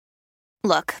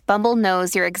Look, Bumble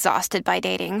knows you're exhausted by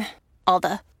dating. All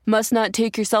the must not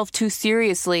take yourself too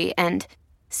seriously and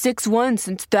 6'1"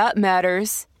 since that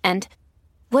matters. And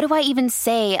what do I even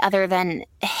say other than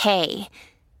hey?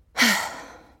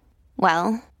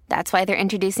 Well, that's why they're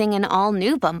introducing an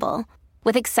all-new Bumble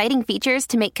with exciting features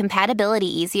to make compatibility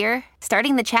easier,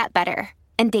 starting the chat better,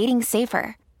 and dating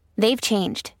safer. They've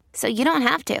changed, so you don't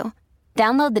have to.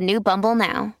 Download the new Bumble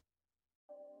now.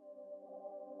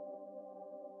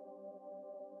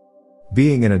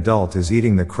 Being an adult is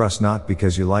eating the crust not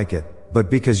because you like it,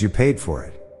 but because you paid for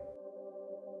it.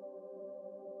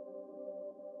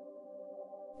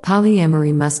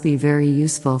 Polyamory must be very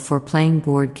useful for playing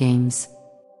board games.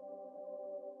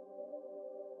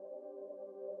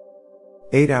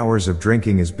 8 hours of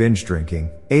drinking is binge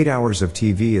drinking, 8 hours of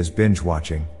TV is binge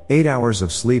watching, 8 hours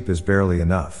of sleep is barely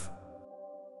enough.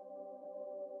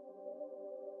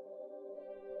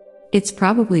 It's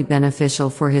probably beneficial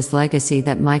for his legacy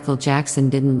that Michael Jackson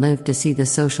didn't live to see the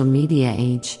social media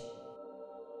age.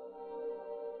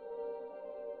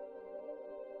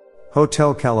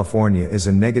 Hotel California is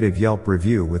a negative Yelp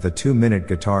review with a 2-minute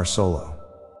guitar solo.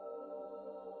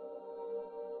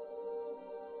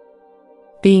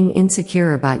 Being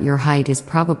insecure about your height is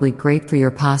probably great for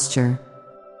your posture.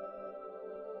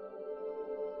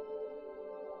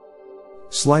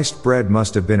 Sliced bread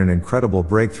must have been an incredible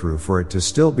breakthrough for it to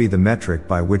still be the metric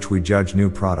by which we judge new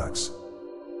products.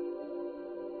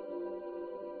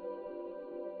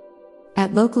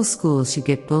 At local schools you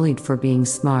get bullied for being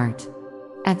smart.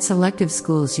 At selective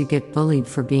schools you get bullied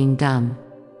for being dumb.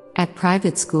 At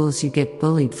private schools you get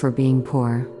bullied for being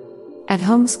poor. At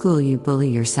home school you bully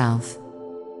yourself.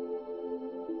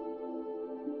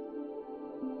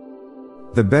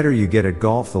 The better you get at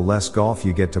golf, the less golf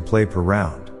you get to play per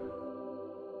round.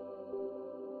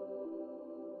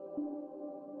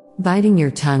 Biting your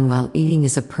tongue while eating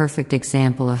is a perfect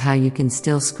example of how you can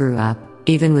still screw up,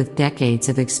 even with decades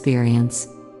of experience.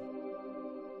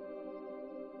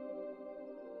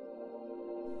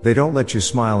 They don't let you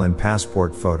smile in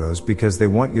passport photos because they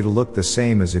want you to look the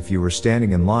same as if you were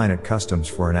standing in line at customs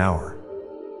for an hour.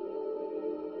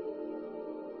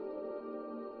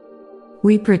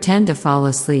 We pretend to fall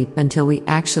asleep until we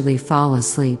actually fall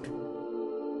asleep.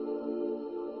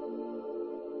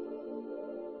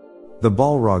 The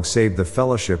Balrog saved the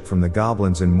Fellowship from the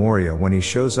goblins in Moria when he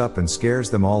shows up and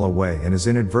scares them all away and is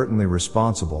inadvertently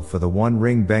responsible for the One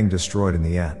Ring being destroyed in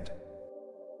the end.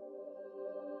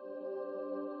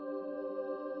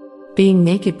 Being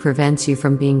naked prevents you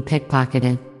from being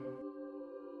pickpocketed.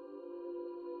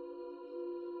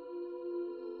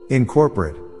 In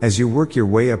corporate, as you work your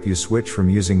way up you switch from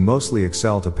using mostly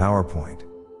Excel to PowerPoint.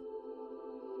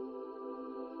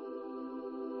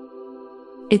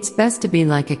 It's best to be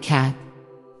like a cat.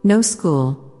 No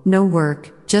school, no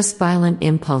work, just violent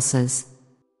impulses.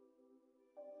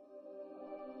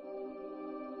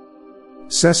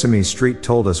 Sesame Street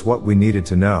told us what we needed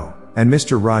to know, and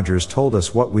Mr. Rogers told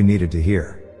us what we needed to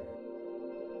hear.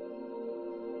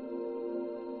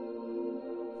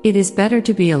 It is better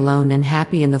to be alone and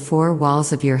happy in the four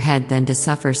walls of your head than to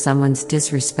suffer someone's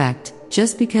disrespect,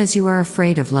 just because you are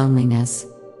afraid of loneliness.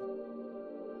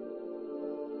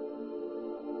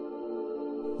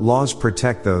 Laws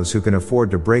protect those who can afford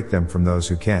to break them from those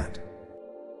who can't.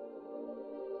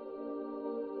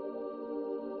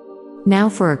 Now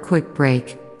for a quick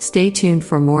break, stay tuned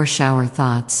for more shower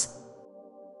thoughts.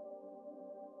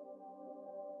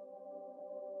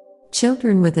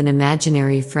 Children with an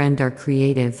imaginary friend are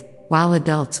creative, while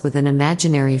adults with an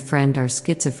imaginary friend are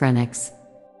schizophrenics.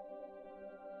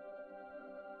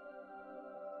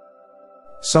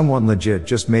 Someone legit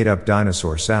just made up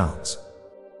dinosaur sounds.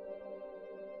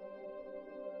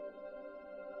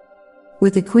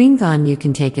 With a Queen Gone you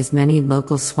can take as many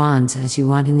local swans as you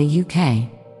want in the UK.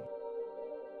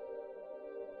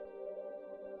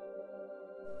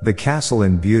 The castle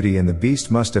in Beauty and the Beast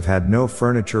must have had no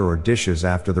furniture or dishes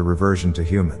after the reversion to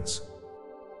humans.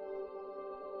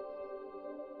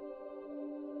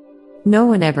 No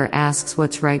one ever asks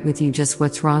what's right with you, just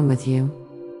what's wrong with you.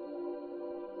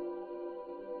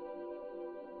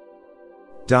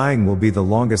 Dying will be the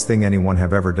longest thing anyone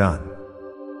have ever done.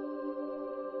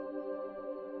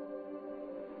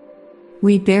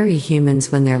 We bury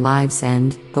humans when their lives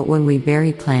end, but when we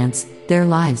bury plants, their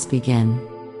lives begin.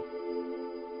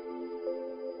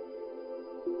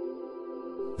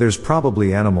 There's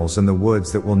probably animals in the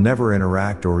woods that will never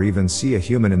interact or even see a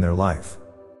human in their life.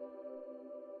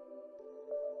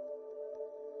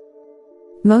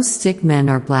 Most sick men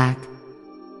are black.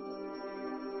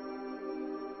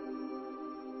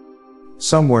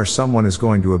 Somewhere someone is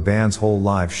going to a band's whole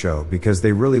live show because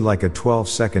they really like a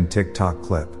 12-second TikTok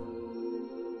clip.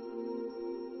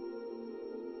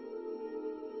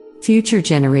 Future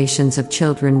generations of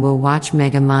children will watch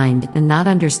Megamind and not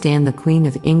understand the Queen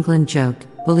of England joke,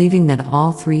 believing that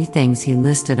all 3 things he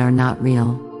listed are not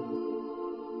real.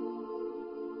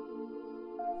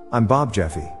 I'm Bob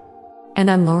Jeffy.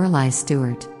 And I'm Lorelei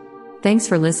Stewart. Thanks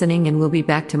for listening, and we'll be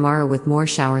back tomorrow with more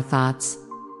shower thoughts.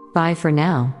 Bye for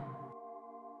now.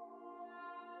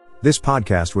 This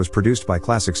podcast was produced by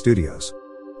Classic Studios.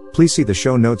 Please see the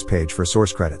show notes page for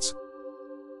source credits.